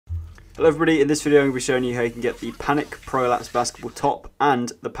Hello everybody, in this video I'm going to be showing you how you can get the Panic Prolaps basketball top and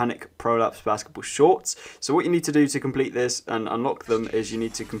the Panic Prolaps basketball shorts. So what you need to do to complete this and unlock them is you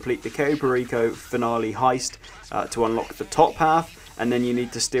need to complete the Cayo Perico finale heist to unlock the top half, and then you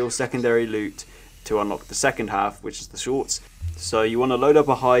need to steal secondary loot to unlock the second half, which is the shorts. So you want to load up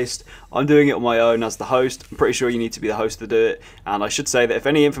a heist. I'm doing it on my own as the host. I'm pretty sure you need to be the host to do it. And I should say that if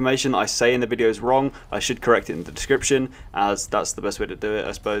any information I say in the video is wrong, I should correct it in the description, as that's the best way to do it,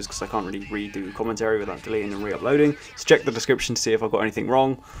 I suppose, because I can't really redo commentary without deleting and re-uploading. So check the description to see if I've got anything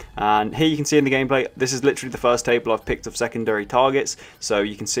wrong. And here you can see in the gameplay, this is literally the first table I've picked of secondary targets. So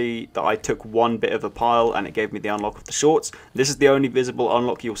you can see that I took one bit of a pile and it gave me the unlock of the shorts. This is the only visible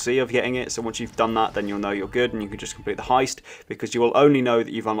unlock you'll see of getting it. So once you've done that, then you'll know you're good and you can just complete the heist, because you will only know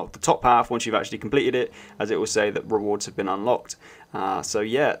that you've unlocked the top half once you've actually completed it, as it will say that rewards have been unlocked. So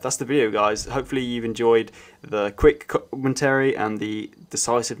yeah, that's the video, guys. Hopefully you've enjoyed the quick commentary and the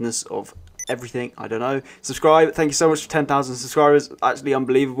decisiveness of everything. I don't know. Subscribe. Thank you so much for 10,000 subscribers. Actually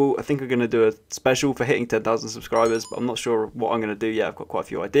unbelievable. I think I'm going to do a special for hitting 10,000 subscribers, but I'm not sure what I'm going to do yet. I've got quite a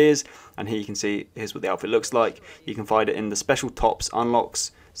few ideas, and here you can see, here's what the outfit looks like. You can find it in the special tops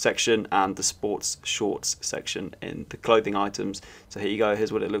unlocks section and the sports shorts section in the clothing items. So here you go,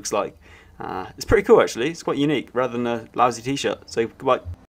 here's what it looks like. It's pretty cool actually, it's quite unique rather than a lousy t-shirt. So goodbye.